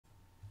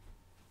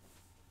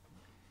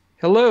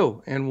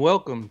Hello and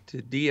welcome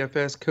to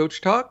DFS Coach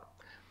Talk.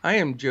 I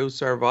am Joe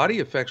Sarvati,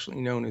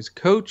 affectionately known as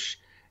Coach,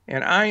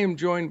 and I am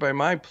joined by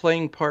my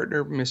playing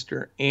partner,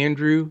 Mr.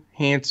 Andrew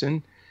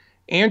Hanson.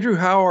 Andrew,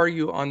 how are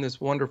you on this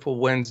wonderful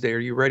Wednesday? Are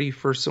you ready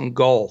for some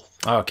golf?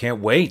 Oh,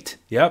 can't wait.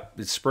 Yep,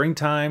 it's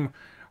springtime.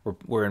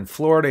 We're in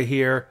Florida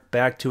here,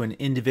 back to an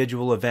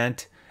individual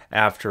event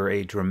after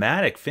a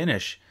dramatic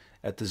finish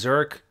at the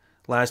Zurich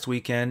last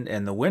weekend.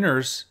 And the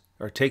winners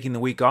are taking the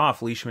week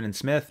off, Leishman and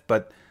Smith.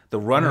 But the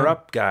Uh-huh.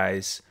 runner-up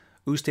guys,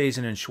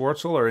 Oosthuizen and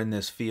Schwartzel, are in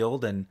this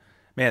field. And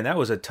man, that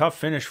was a tough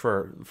finish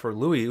for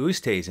Louis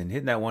Oosthuizen,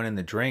 hitting that one in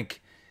the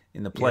drink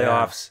in the Yeah.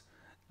 playoffs.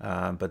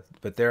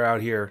 But they're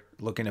out here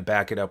looking to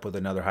back it up with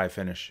another high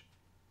finish.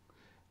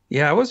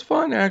 Yeah, it was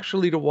fun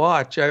actually to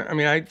watch. I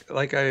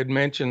like I had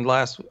mentioned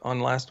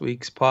last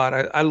week's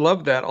pod. I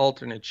love that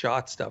alternate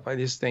shot stuff. I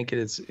just think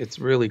it's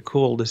really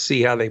cool to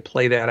see how they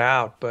play that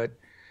out. But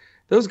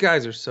those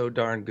guys are so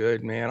darn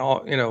good, man.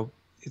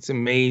 It's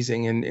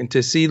amazing. And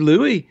to see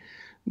Louis,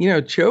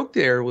 choke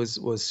there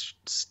was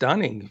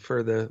stunning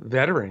for the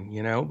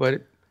veteran,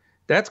 but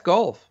that's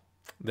golf.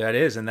 That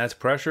is, and that's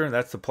pressure.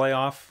 That's the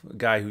playoff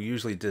guy who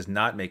usually does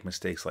not make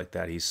mistakes like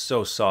that. He's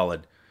so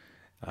solid.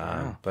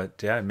 Yeah.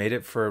 But yeah, made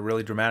it for a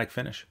really dramatic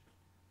finish.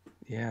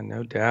 Yeah,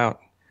 no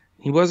doubt.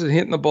 He wasn't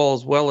hitting the ball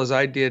as well as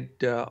I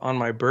did on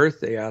my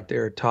birthday out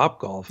there at Top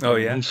Golf, Oh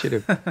man. yeah, He should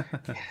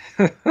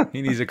have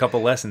he needs a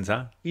couple lessons,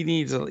 huh? he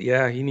needs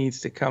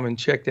to come and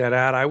check that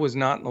out. I was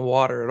not in the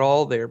water at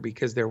all there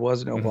because there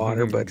was no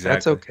water, but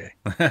that's Exactly.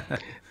 okay.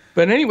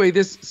 But anyway,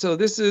 this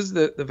is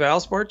the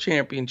Valspar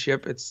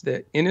Championship. It's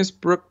the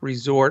Innisbrook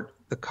Resort,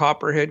 the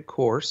Copperhead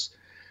course,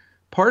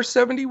 par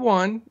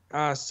 71,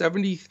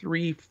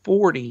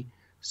 7340.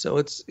 So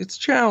it's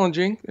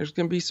challenging. There's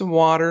going to be some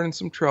water and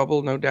some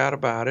trouble, no doubt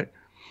about it.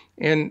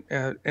 And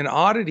an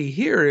oddity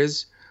here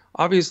is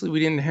obviously we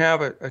didn't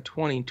have a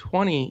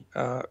 2020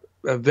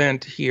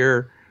 event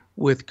here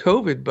with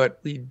COVID, but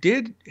we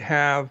did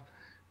have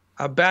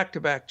a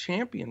back-to-back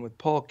champion with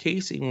Paul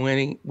Casey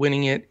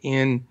winning it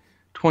in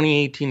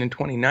 2018 and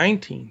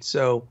 2019.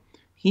 So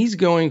he's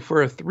going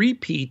for a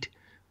three-peat,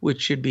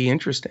 which should be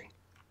interesting.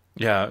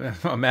 Yeah,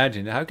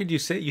 imagine. How could you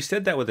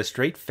said that with a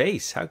straight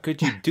face? How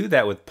could you do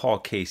that with Paul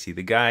Casey,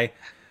 the guy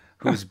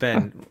who's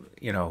been,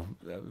 a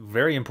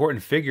very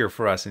important figure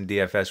for us in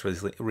DFS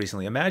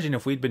recently? Imagine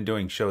if we'd been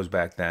doing shows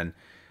back then,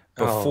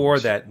 Oh, before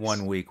that jeez.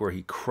 1 week where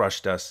he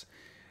crushed us.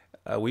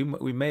 We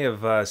may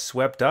have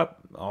swept up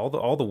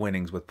all the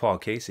winnings with Paul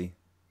Casey.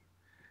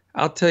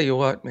 I'll tell you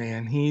what,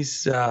 man. He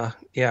is not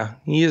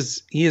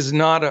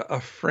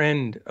a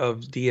friend of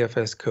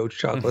DFS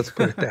Coach Talk. Let's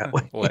put it that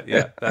way. What?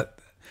 Yeah,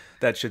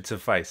 that should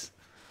suffice.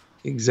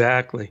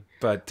 Exactly.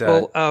 But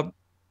Well,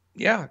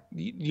 yeah,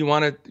 you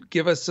want to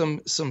give us some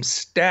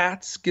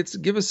stats?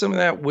 Give us some of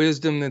that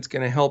wisdom that's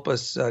going to help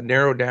us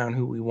narrow down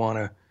who we want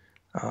to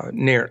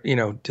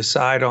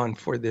decide on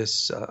for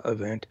this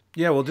event.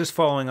 yeah, well, just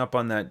following up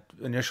on that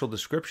initial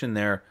description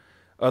there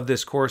of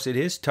this course, it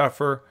is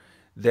tougher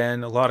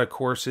than a lot of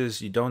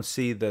courses. You don't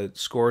see the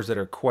scores that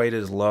are quite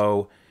as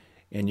low,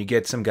 and you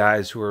get some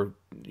guys who are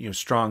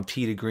strong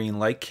tee to green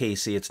like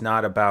Casey. It's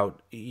not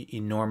about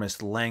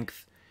enormous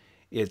length.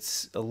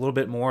 It's a little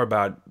bit more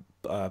about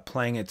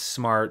playing it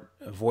smart,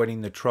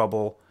 avoiding the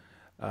trouble.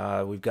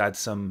 We've got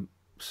some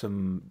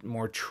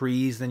more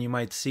trees than you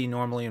might see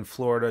normally in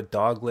Florida,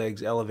 dog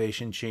legs,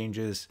 elevation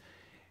changes.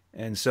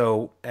 And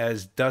so,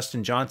 as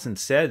Dustin Johnson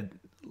said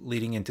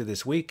leading into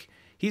this week,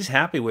 he's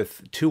happy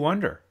with 2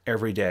 under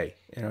every day.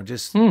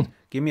 Just Hmm.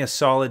 give me a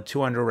solid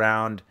 2 under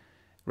round,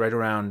 right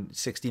around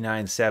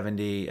 69,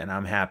 70, and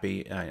I'm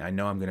happy. I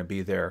know I'm going to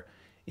be there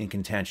in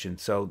contention.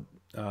 So,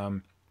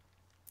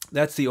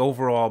 that's the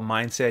overall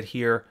mindset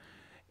here.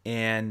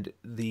 And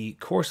the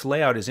course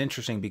layout is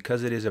interesting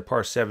because it is a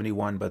par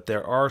 71, but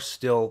there are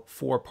still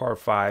 4 par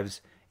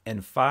 5s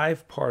and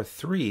 5 par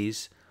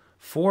 3s,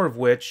 four of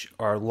which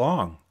are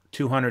long,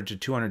 200 to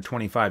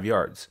 225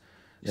 yards.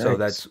 So Yikes.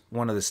 that's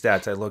one of the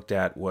stats I looked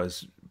at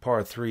was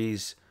par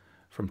 3s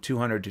from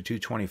 200 to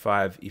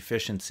 225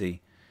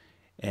 efficiency.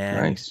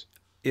 And Nice.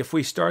 if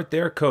we start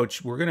there,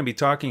 coach, we're going to be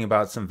talking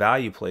about some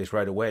value plays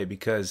right away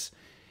because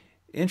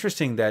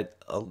interesting that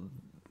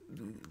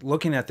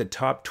looking at the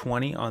top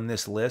 20 on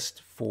this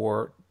list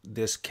for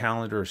this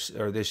calendar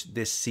or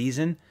this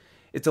season,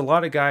 it's a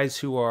lot of guys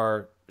who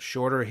are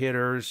shorter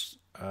hitters,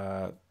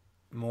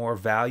 more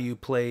value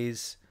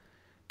plays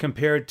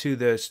compared to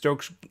the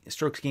strokes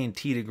gained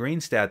tee to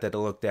green stat that I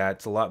looked at.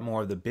 It's a lot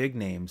more of the big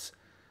names,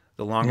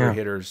 the longer Yeah.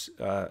 hitters,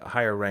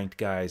 higher ranked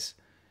guys.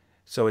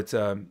 So it's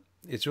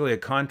really a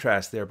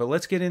contrast there. But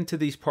let's get into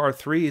these par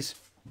threes.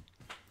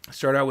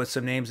 Start out with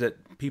some names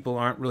that people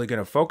aren't really going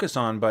to focus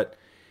on, but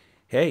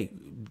hey,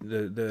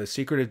 the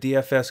secret of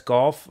DFS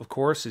golf, of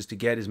course, is to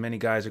get as many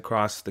guys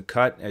across the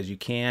cut as you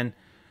can.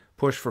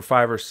 Push for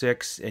 5 or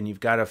 6, and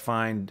you've got to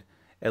find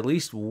at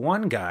least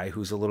one guy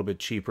who's a little bit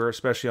cheaper,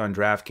 especially on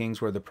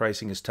DraftKings where the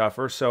pricing is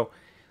tougher. So,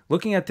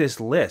 looking at this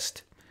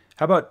list,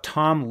 how about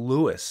Tom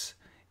Lewis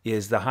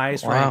is the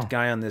highest ranked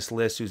Wow. guy on this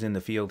list who's in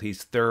the field.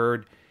 He's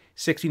third.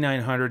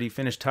 6,900. He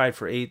finished tied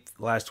for 8th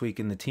last week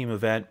in the team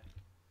event.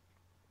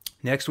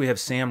 Next, we have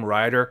Sam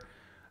Ryder,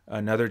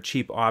 another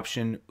cheap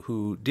option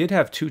who did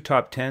have 2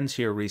 top 10s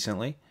here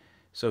recently.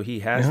 So he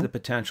has the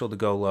potential to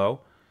go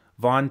low.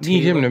 Vaughn Taylor.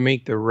 Need him to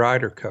make the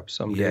Ryder Cup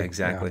someday. Yeah,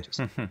 exactly.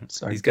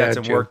 No, he's got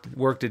some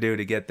work to do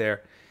to get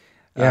there.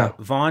 Yeah.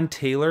 Vaughn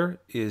Taylor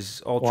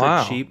is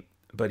ultra cheap,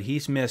 but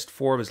he's missed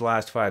 4 of his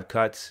last 5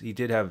 cuts. He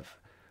did have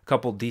a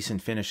couple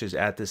decent finishes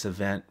at this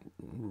event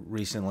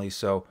recently,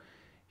 so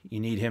you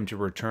need him to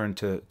return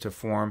to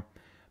form.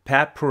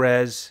 Pat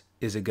Perez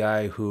is a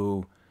guy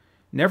who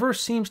never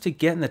seems to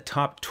get in the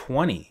top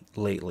 20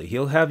 lately.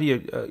 He'll have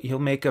he'll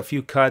make a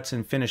few cuts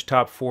and finish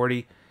top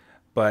 40,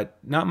 but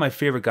not my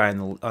favorite guy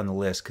on the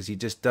list because he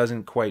just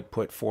doesn't quite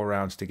put 4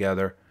 rounds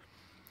together.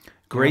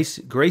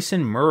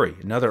 Grayson Murray,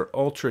 another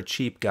ultra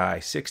cheap guy,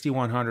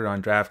 6,100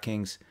 on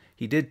DraftKings.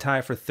 He did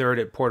tie for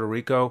 3rd at Puerto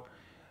Rico,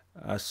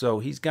 so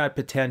he's got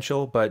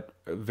potential, but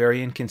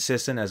very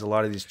inconsistent, as a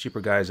lot of these cheaper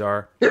guys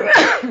are.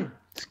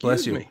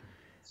 Bless you.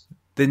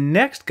 The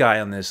next guy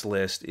on this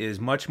list is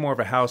much more of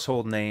a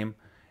household name,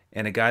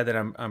 and a guy that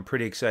I'm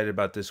pretty excited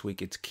about this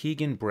week. It's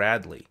Keegan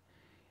Bradley.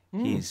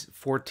 He's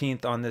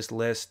 14th on this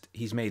list.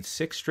 He's made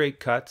 6 straight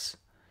cuts.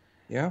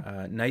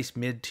 Yeah. Nice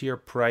mid-tier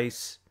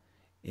price.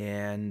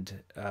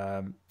 And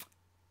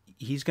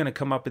he's going to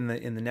come up in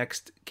the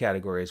next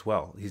category as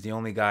well. He's the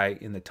only guy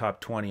in the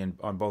top 20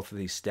 on both of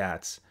these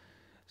stats.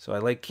 So I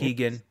like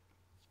Keegan.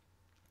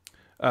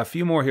 A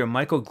few more here.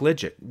 Michael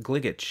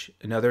Gligic,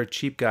 another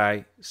cheap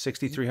guy,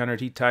 6,300.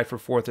 He tied for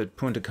 4th at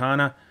Punta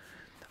Cana.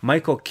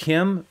 Michael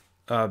Kim,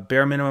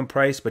 bare minimum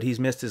price, but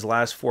he's missed his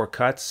last 4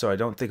 cuts, so I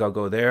don't think I'll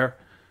go there.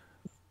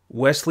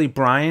 Wesley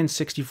Bryan,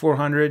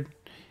 6,400.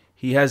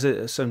 He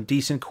has some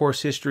decent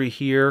course history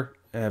here.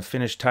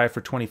 Finished tied for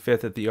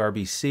 25th at the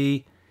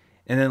RBC.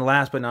 And then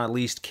last but not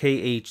least,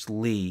 K.H.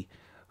 Lee,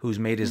 who's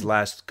made his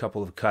last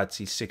couple of cuts.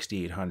 He's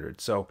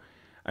 6,800. So,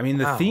 I mean,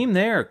 the theme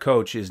there,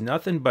 Coach, is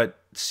nothing but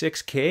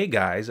 6K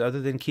guys other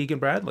than Keegan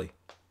Bradley.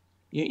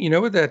 You know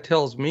what that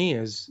tells me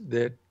is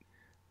that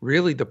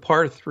really the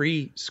par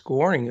 3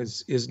 scoring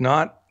is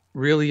not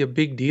really a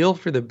big deal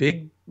for the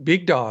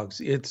big dogs.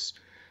 It's,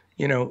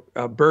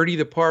 birdie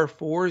the par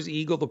 4s,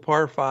 eagle the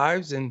par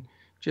 5s, and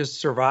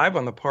just survive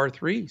on the par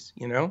 3s,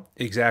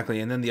 Exactly.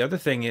 And then the other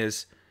thing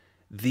is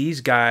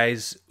these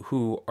guys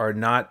who are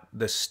not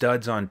the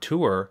studs on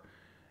tour,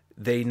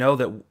 they know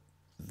that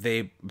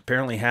they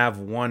apparently have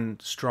one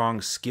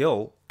strong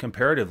skill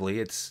comparatively.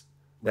 It's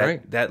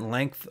that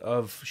length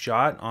of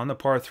shot on the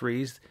par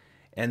 3s,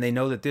 and they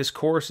know that this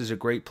course is a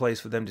great place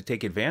for them to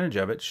take advantage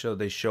of it, so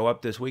they show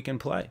up this week and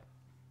play.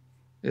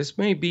 This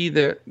may be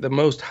the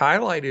most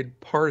highlighted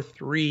par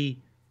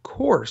 3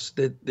 course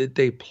that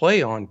they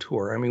play on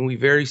tour. I mean, we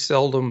very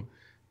seldom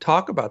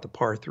talk about the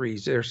par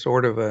 3s. They're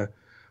sort of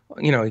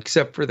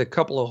except for the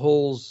couple of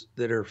holes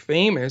that are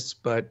famous,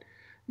 but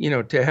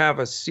to have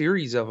a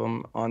series of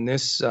them on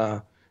this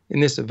in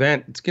this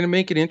event, it's going to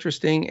make it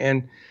interesting,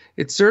 and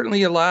it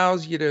certainly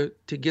allows you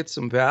to get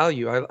some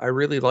value. I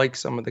really like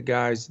some of the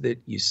guys that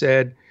you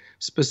said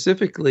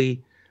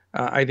specifically.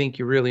 I think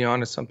you're really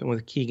onto something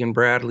with Keegan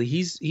Bradley.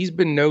 He's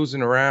been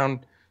nosing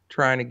around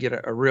trying to get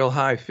a real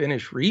high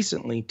finish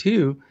recently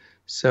too.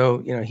 So,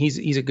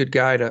 he's a good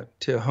guy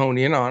to hone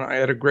in on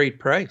at a great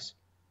price.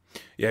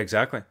 Yeah,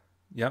 exactly.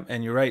 Yep.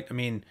 And you're right. I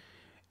mean,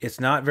 it's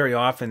not very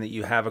often that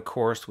you have a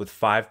course with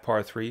 5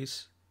 par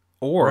 3s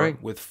or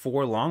with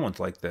 4 long ones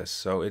like this.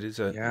 So it is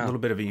a little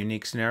bit of a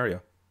unique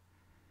scenario.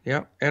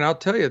 Yeah. And I'll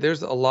tell you,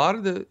 there's a lot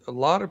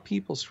of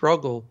people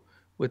struggle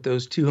with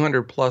those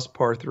 200 plus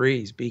par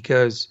 3s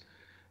because,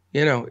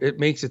 it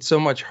makes it so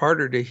much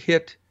harder to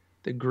hit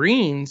the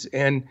greens.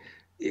 And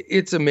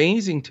it's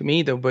amazing to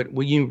me though, but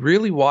when you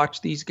really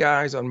watch these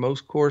guys on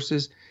most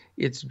courses,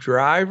 it's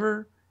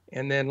driver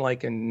and then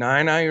like a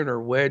 9-iron or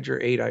wedge or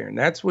 8-iron.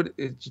 That's what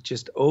it's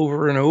just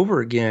over and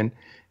over again.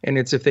 And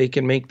it's if they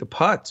can make the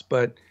putts.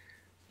 But,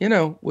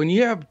 when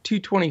you have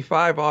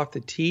 225 off the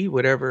tee,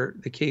 whatever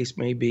the case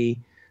may be,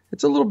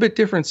 it's a little bit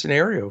different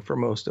scenario for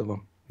most of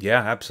them.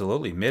 Yeah,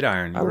 absolutely.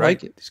 Mid-iron. I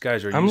like it. These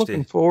guys are I'm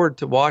looking forward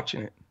to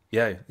watching it.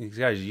 Yeah, these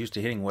guys are used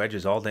to hitting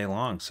wedges all day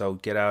long. So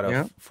get out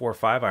a 4 or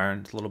 5 iron.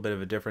 It's a little bit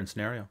of a different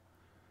scenario.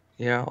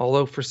 Yeah,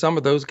 although for some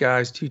of those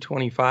guys,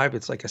 225,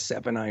 it's like a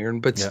 7-iron,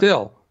 but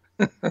still.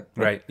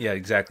 Right. Yeah,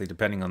 exactly.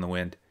 Depending on the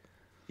wind.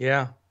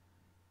 Yeah.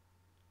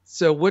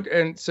 So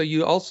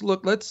you also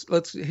look. Let's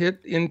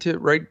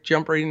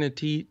jump right into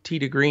tee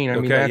to green. I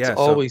mean, that's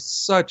always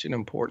such an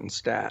important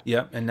stat.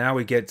 Yep. And now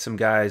we get some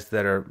guys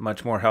that are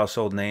much more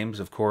household names,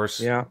 of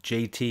course. Yeah.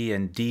 JT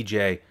and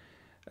DJ,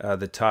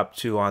 the top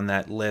 2 on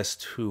that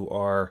list who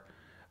are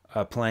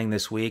playing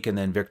this week, and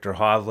then Victor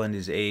Hovland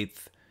is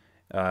 8th.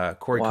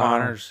 Corey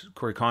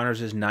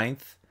Connors is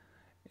 9th.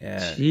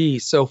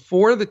 Geez, so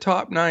 4 of the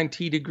top 9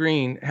 tee to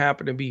green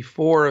happen to be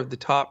 4 of the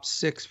top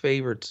 6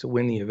 favorites to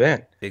win the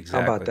event.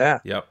 Exactly. How about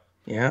that? Yep.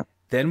 Yeah.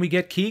 Then we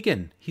get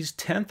Keegan. He's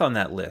 10th on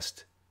that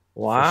list.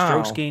 Wow. For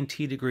strokes gained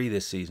tee to green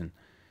this season.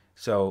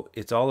 So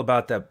it's all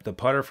about the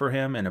putter for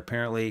him, and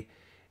apparently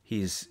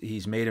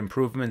He's made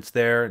improvements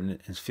there and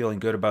is feeling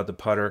good about the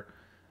putter.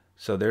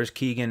 So there's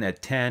Keegan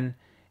at 10.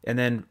 And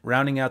then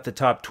rounding out the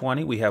top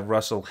 20, we have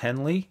Russell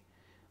Henley.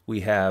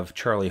 We have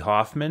Charlie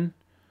Hoffman,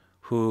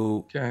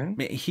 who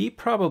he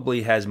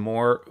probably has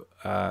more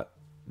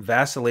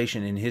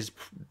vacillation in his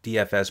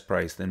DFS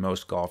price than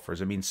most golfers.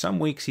 I mean, some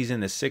weeks he's in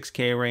the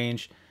 6K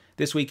range.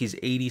 This week he's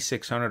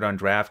 8,600 on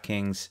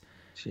DraftKings.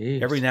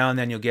 Jeez. Every now and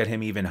then you'll get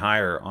him even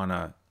higher on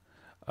a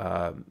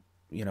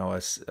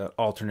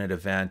alternate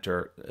event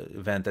or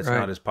event that's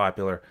not as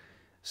popular.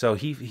 So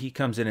he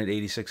comes in at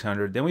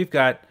 8,600. Then we've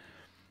got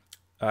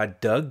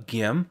Doug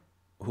Gim,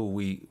 who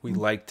we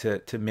like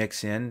to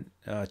mix in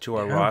to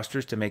our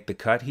rosters to make the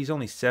cut. He's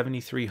only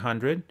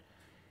 7,300.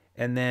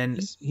 And then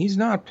he's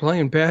not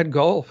playing bad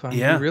golf. I mean,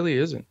 he really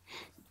isn't.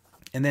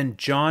 And then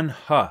John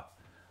Huh.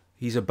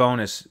 He's a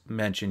bonus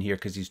mention here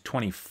because he's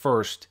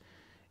 21st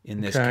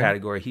in this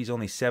category. He's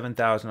only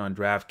 7,000 on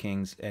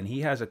DraftKings, and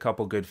he has a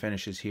couple good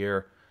finishes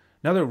here.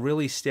 Another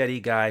really steady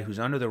guy who's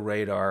under the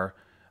radar,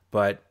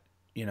 but,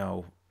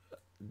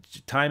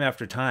 time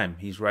after time,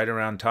 he's right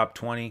around top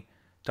 20,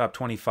 top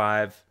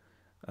 25.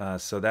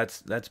 So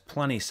that's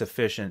plenty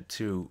sufficient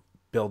to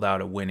build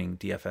out a winning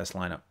DFS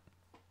lineup.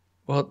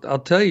 Well, I'll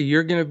tell you,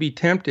 you're going to be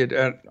tempted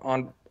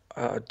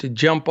to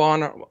jump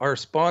on our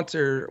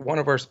sponsor, one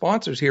of our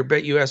sponsors here,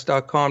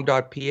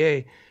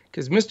 betus.com.pa,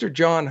 because Mr.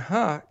 John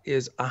Huh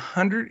is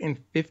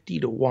 150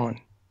 to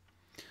 1.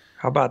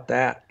 How about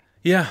that?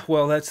 Yeah,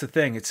 well, that's the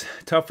thing. It's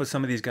tough for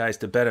some of these guys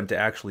to bet him to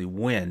actually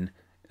win.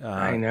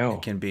 I know.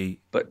 It can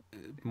be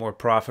more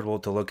profitable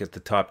to look at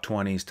the top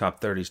 20s, top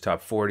 30s,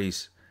 top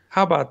 40s.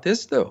 How about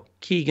this, though?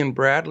 Keegan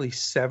Bradley,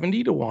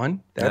 70 to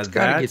 1. That's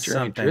got to get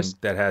your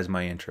interest. That has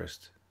my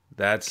interest.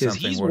 That's because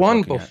something he's worth won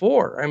looking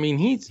before. I mean,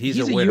 he's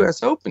a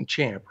U.S. Open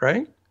champ,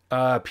 right?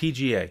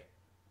 PGA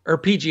or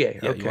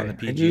PGA. Yeah, okay, he won the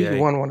PGA. He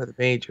won one of the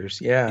majors.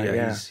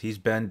 Yeah. He's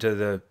been to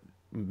the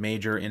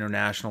major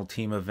international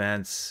team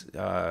events.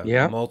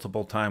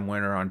 Multiple time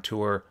winner on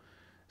tour.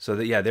 So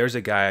there's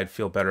a guy I'd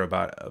feel better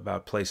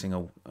about placing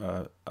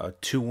a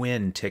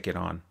 2-win ticket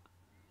on.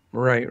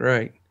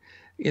 Right.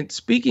 And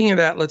speaking of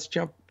that, let's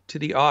jump to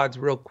the odds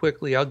real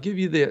quickly. I'll give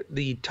you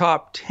the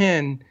top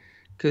 10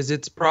 because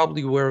it's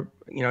probably where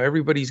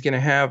everybody's going to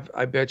have,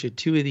 I bet you,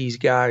 2 of these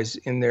guys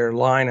in their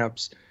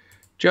lineups.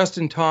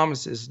 Justin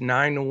Thomas is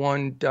 9 to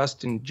 1,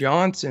 Dustin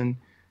Johnson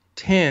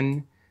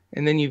 10,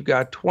 and then you've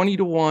got 20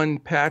 to 1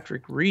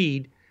 Patrick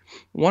Reed.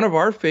 One of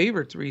our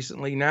favorites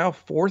recently, now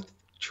 4th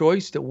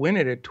choice to win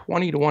it at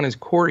 20 to 1 is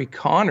Corey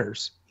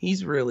Connors.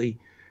 His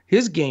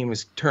game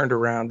has turned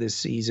around this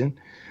season.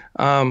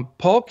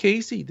 Paul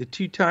Casey, the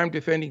 2-time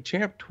defending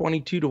champ,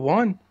 22 to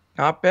 1,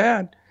 not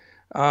bad.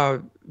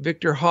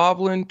 Victor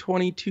Hovland,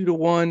 22 to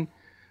 1.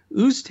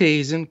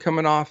 Oosthuizen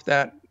coming off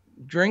that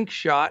drink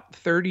shot,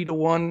 30 to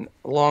 1,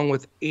 along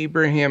with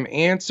Abraham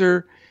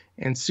Ancer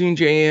and Soon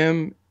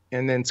J.M.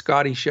 and then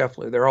Scotty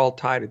Scheffler. They're all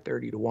tied at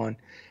 30 to 1.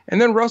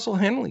 And then Russell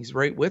Henley's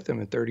right with him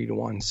at 30 to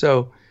 1.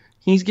 So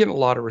he's getting a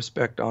lot of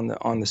respect on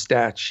the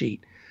stat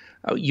sheet.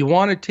 You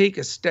want to take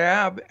a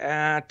stab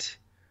at,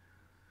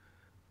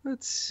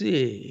 let's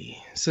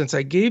see, since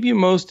I gave you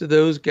most of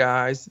those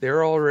guys,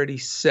 they're already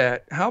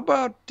set. How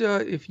about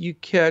if you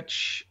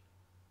catch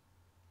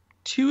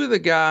 2 of the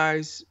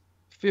guys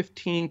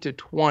 15 to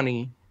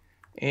 20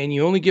 and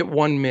you only get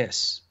 1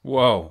 miss?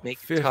 Whoa,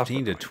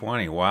 15 to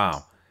 20.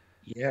 Wow.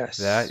 Yes.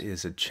 That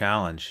is a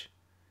challenge.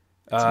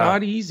 It's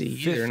not easy.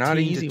 They're not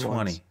easy 20.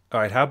 Ones. All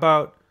right, how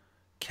about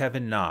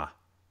Kevin Na?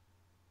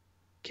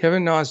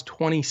 Kevin Na's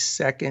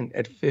 22nd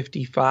at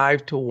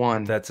 55 to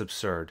 1. That's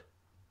absurd.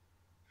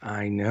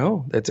 I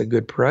know. That's a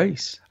good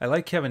price. I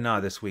like Kevin Na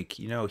this week.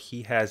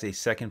 He has a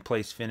 2nd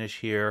place finish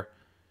here,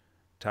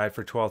 tied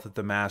for 12th at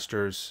the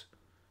Masters.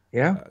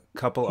 Yeah.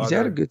 He's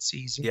had a good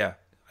season. Yeah.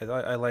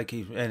 I like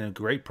him, and a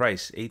great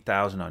price,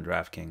 8,000 on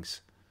DraftKings.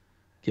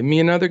 Give me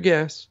another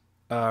guess.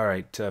 All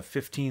right,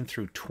 15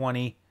 through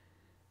 20.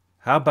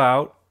 How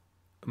about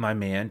my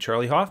man,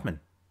 Charlie Hoffman?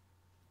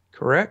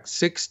 Correct.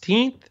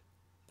 16th.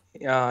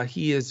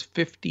 He is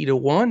 50 to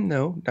 1,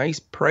 though. Nice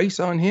price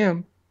on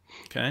him.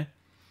 Okay.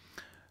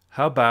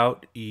 How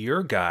about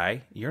your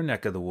guy, your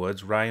neck of the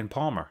woods, Ryan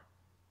Palmer?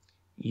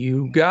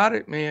 You got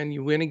it, man.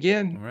 You win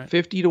again. Right.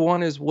 50 to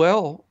 1 as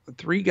well.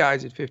 3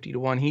 guys at 50 to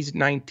 1. He's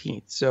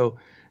 19th. So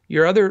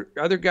your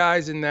other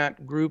guys in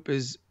that group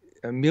is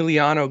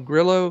Emiliano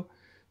Grillo,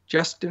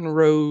 Justin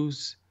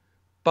Rose,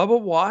 Bubba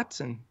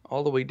Watson,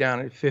 all the way down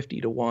at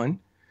 50 to 1,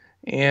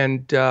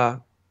 and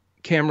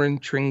Cameron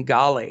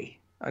Tringale,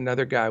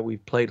 another guy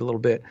we've played a little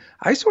bit.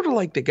 I sort of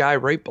like the guy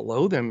right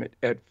below them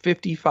at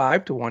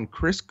 55 to 1,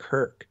 Chris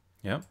Kirk.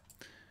 Yep.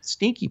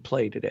 Sneaky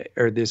play today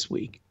or this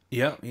week.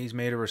 Yeah, he's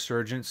made a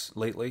resurgence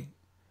lately.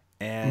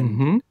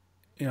 And,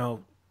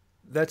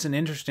 that's an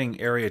interesting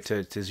area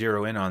to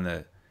zero in on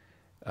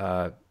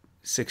the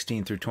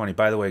 16 through 20.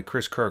 By the way,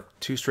 Chris Kirk,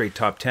 2 straight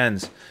top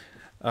 10s.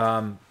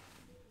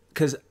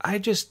 Because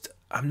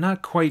I'm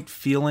not quite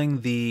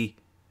feeling the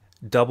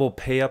double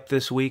pay up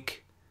this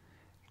week.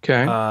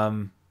 Okay.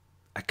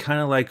 I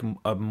kind of like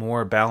a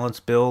more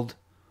balanced build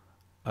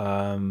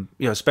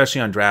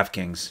especially on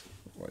DraftKings.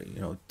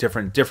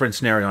 Different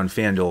scenario on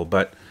FanDuel,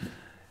 but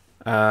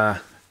I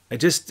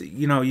just,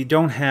 you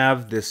don't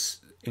have this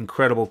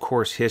incredible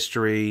course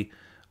history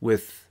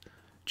with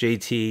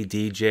JT,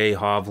 DJ,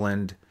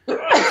 Hovland.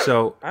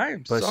 So I am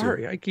bless you.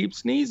 sorry. I keep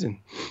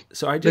sneezing.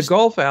 So I The just,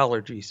 golf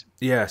allergies.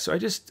 yeah. So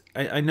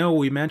I know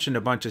we mentioned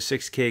a bunch of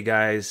 6K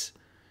guys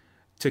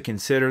to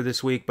consider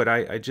this week, but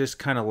I just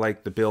kind of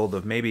like the build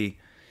of maybe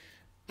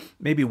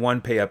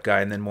one pay up guy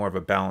and then more of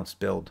a balanced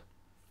build.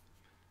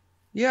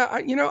 Yeah,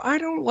 I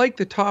don't like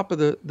the top of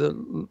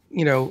the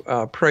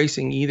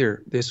pricing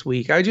either this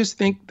week. I just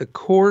think the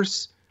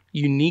course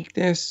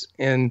uniqueness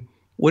and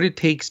what it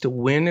takes to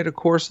win at a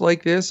course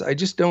like this, I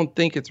just don't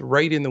think it's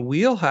right in the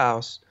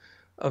wheelhouse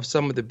of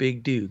some of the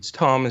big dudes,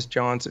 Thomas,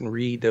 Johnson,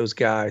 Reed, those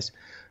guys.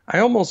 I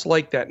almost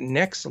like that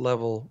next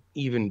level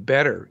even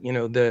better.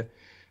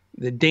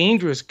 The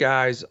dangerous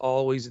guys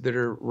always that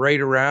are right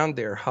around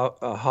there,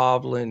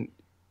 Hovland,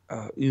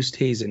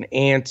 Oosthuizen,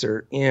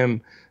 Answer,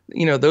 M.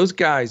 Those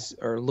guys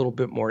are a little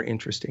bit more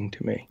interesting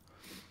to me.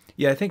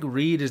 Yeah, I think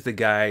Reed is the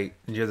guy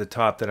near the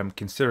top that I'm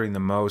considering the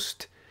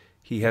most.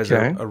 He has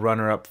Okay. a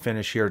runner-up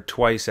finish here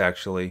twice,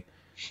 actually.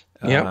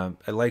 Yeah.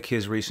 I like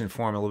his recent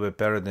form a little bit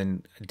better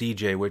than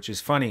DJ, which is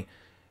funny.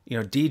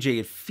 DJ,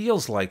 it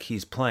feels like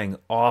he's playing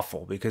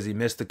awful because he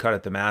missed the cut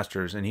at the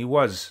Masters, and he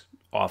was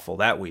awful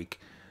that week.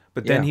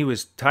 But then Yeah. he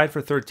was tied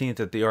for 13th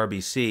at the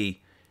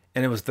RBC,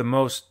 and it was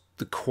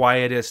the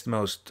quietest,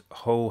 most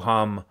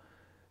ho-hum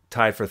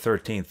tied for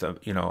 13th,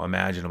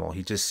 imaginable.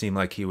 He just seemed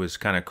like he was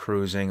kind of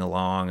cruising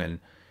along, and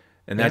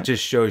Yeah. that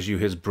just shows you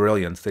his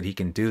brilliance that he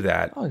can do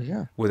that Oh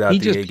yeah. without He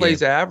the just A plays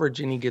game. average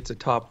and he gets a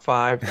top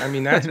five. I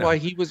mean, that's why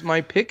he was my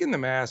pick in the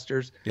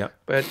Masters. Yeah.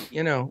 But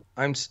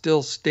I'm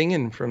still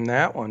stinging from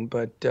that one.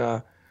 But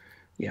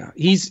yeah,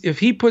 if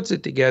he puts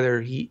it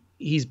together,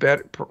 he's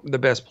the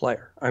best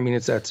player. I mean,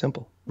 it's that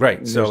simple. Right.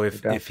 There's So no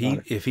if doubt if about he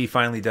it. if he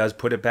finally does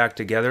put it back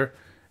together,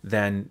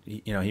 then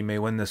he may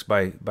win this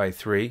by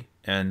 3,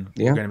 and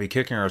we're Yeah. going to be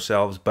kicking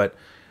ourselves. But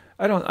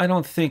I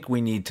don't think we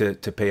need to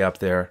pay up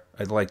there.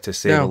 I'd like to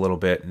save a No. little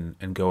bit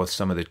and go with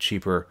some of the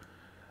cheaper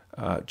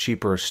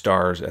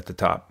stars at the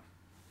top.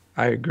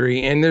 I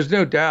agree. And there's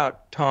no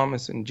doubt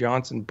Thomas and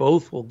Johnson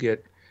both will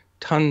get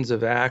tons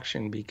of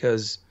action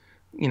because,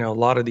 a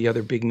lot of the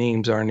other big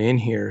names aren't in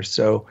here.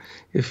 So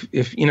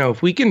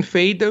if we can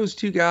fade those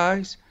two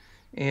guys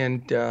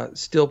and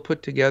still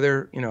put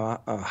together,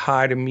 a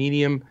high to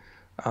medium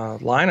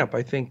lineup,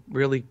 I think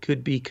really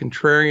could be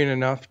contrarian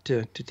enough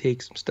to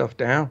take some stuff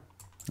down.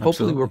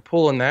 Hopefully we're Absolutely.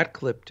 pulling that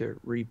clip to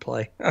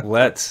replay.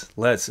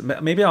 Let's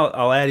maybe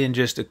I'll add in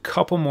just a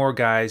couple more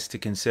guys to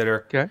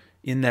consider Okay.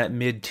 in that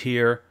mid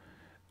tier.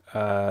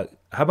 How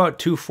about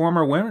two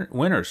former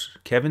winners,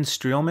 Kevin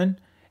Streelman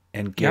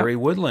and Gary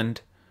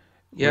Woodland?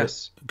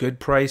 Yes. Good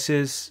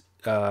prices.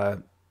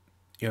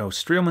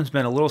 Streelman's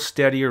been a little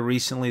steadier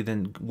recently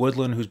than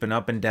Woodland, who's been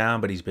up and down,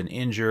 but he's been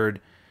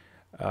injured.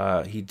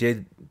 He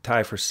did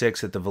tie for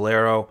 6 at the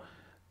Valero.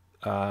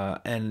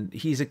 And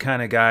he's a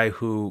kind of guy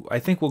who I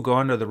think will go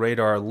under the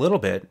radar a little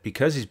bit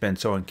because he's been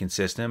so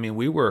inconsistent. I mean,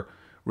 we were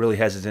really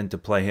hesitant to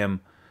play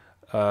him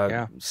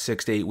Yeah.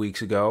 6 to 8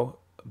 weeks ago,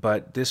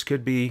 but this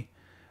could be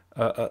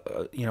a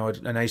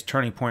nice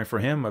turning point for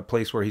him, a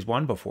place where he's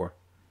won before.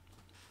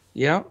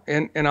 Yeah,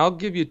 and I'll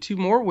give you two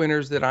more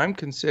winners that I'm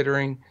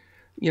considering.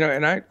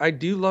 And I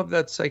do love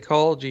that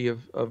psychology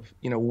of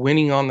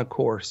winning on the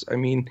course. I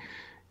mean,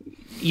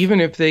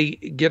 even if they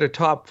get a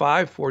top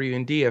 5 for you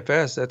in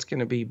DFS, that's going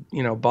to be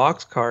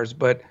box cars.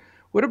 But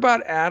what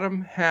about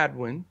Adam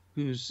Hadwin,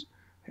 who's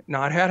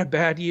not had a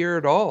bad year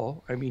at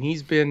all? I mean,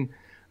 he's been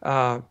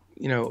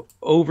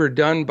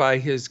overdone by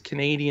his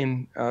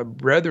Canadian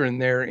brethren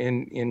there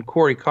in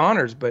Corey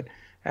Connors, but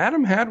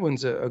Adam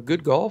Hadwin's a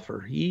good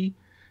golfer. He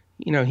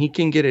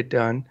can get it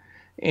done.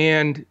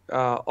 And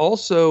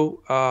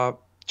also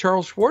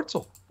Charles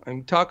Schwartzel. I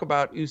mean, talk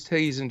about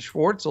Oosthuizen and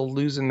Schwartzel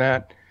losing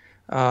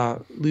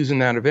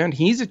that event.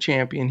 He's a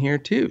champion here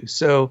too.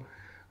 So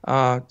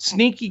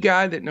sneaky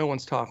guy that no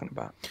one's talking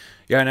about.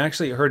 Yeah, and I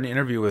actually heard an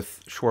interview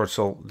with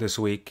Schwartzel this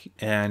week,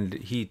 and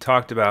he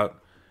talked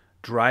about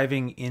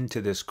driving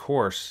into this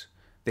course.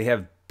 They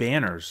have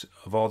banners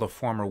of all the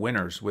former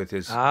winners with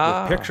with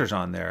pictures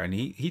on there, and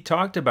he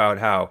talked about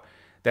how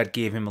that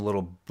gave him a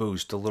little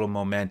boost, a little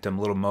momentum,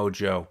 a little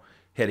mojo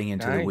heading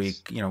into the Nice.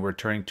 week.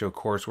 Returning to a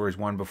course where he's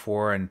won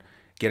before and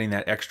getting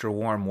that extra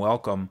warm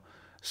welcome.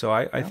 So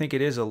I think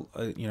it is a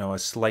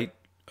slight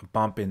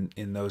bump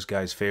in those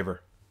guys'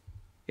 favor.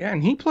 Yeah,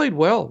 and he played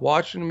well.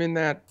 Watching him in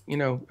that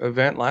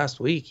event last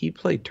week, he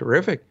played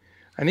terrific.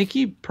 I think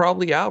he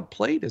probably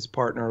outplayed his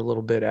partner a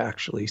little bit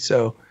actually.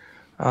 So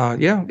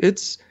yeah,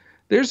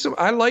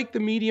 I like the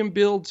medium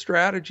build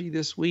strategy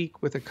this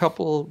week with a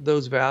couple of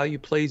those value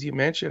plays you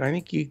mentioned. I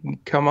think you can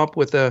come up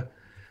with a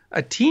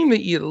team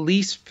that you at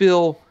least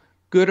feel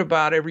good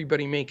about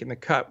everybody making the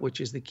cut, which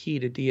is the key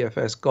to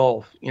DFS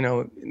golf.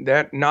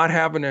 That not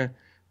having to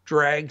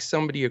drag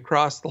somebody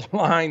across the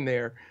line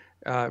there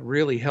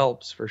really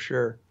helps for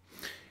sure.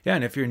 Yeah,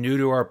 and if you're new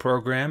to our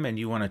program and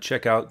you want to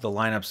check out the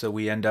lineups that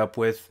we end up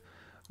with,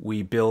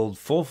 we build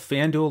full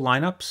FanDuel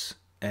lineups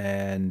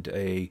and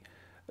a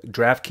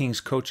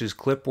DraftKings coaches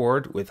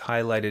clipboard with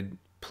highlighted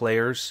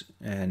players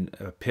and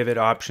pivot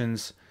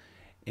options,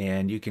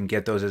 and you can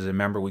get those as a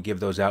member. We give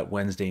those out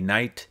Wednesday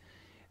night.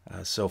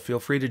 So feel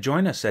free to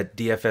join us at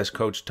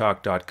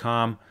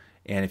dfscoachtalk.com,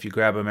 and if you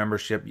grab a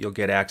membership, you'll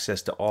get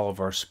access to all of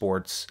our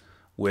sports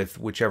with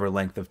whichever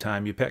length of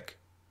time you pick.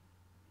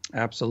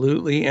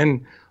 Absolutely.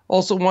 And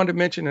also wanted to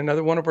mention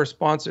another one of our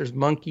sponsors,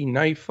 Monkey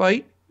Knife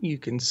Fight. You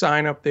can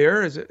sign up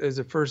there as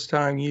a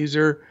first-time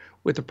user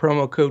with the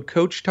promo code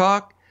Coach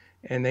Talk,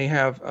 and they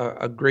have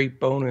a great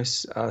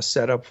bonus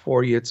set up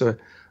for you. It's a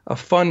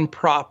fun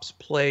props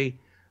play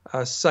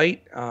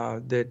site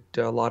that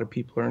a lot of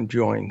people are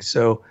enjoying.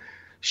 So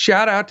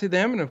shout out to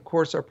them. And of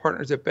course, our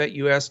partners at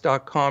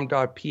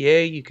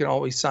betus.com.pa. You can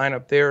always sign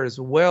up there as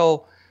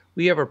well.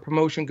 We have a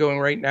promotion going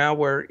right now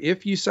where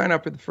if you sign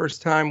up for the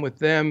first time with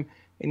them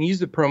and use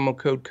the promo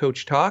code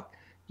Coach Talk,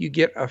 you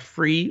get a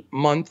free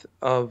month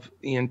of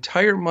the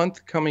entire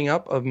month coming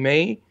up of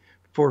May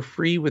for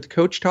free with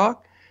Coach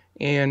Talk.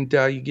 And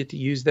you get to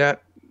use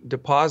that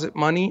deposit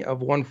money of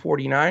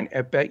 $149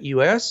 at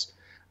BetUS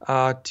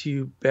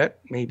to bet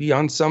maybe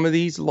on some of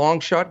these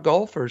long shot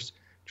golfers.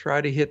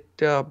 Try to hit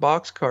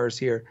boxcars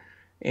here.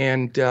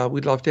 And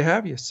we'd love to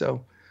have you.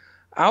 So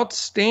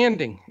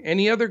outstanding.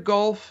 Any other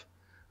golf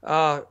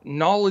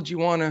knowledge you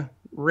want to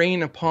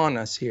rain upon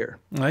us here?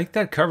 I think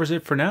that covers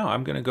it for now.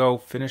 I'm going to go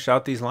finish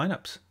out these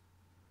lineups.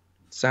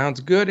 Sounds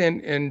good.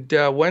 And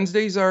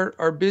Wednesday's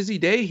our busy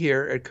day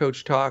here at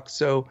Coach Talk.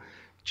 So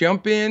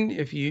jump in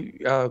if you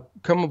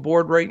come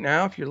aboard right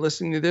now. If you're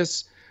listening to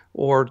this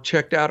or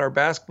checked out our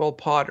basketball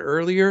pod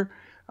earlier,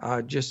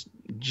 just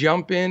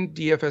jump in,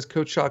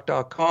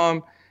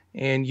 dfscoachtalk.com,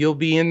 and you'll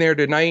be in there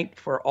tonight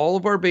for all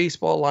of our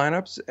baseball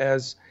lineups.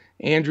 As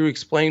Andrew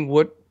explained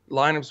what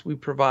lineups we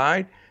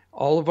provide,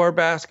 all of our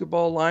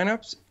basketball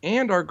lineups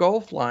and our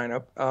golf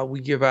lineup we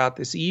give out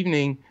this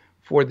evening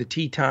for the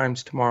tee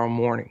times tomorrow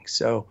morning.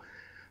 So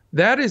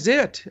that is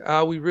it.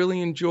 We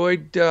really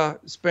enjoyed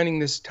spending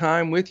this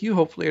time with you.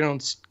 Hopefully I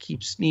don't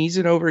keep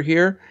sneezing over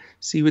here.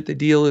 See what the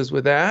deal is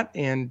with that.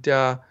 And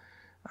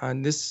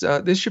this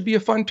should be a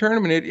fun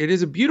tournament. It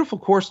is a beautiful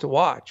course to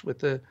watch with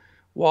the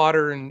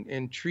water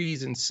and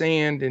trees and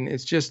sand. And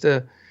it's just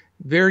a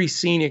very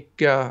scenic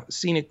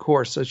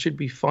course. So it should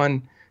be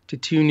fun to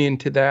tune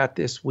into that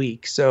this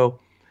week. So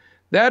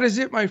that is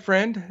it, my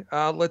friend.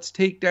 Let's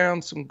take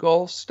down some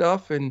golf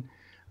stuff and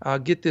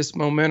get this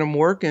momentum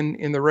working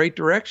in the right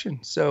direction.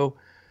 So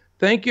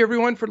thank you,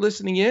 everyone, for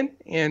listening in,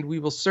 and we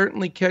will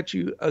certainly catch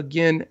you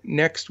again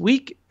next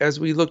week as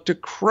we look to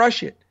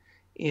crush it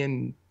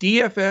in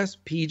DFS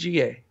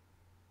PGA.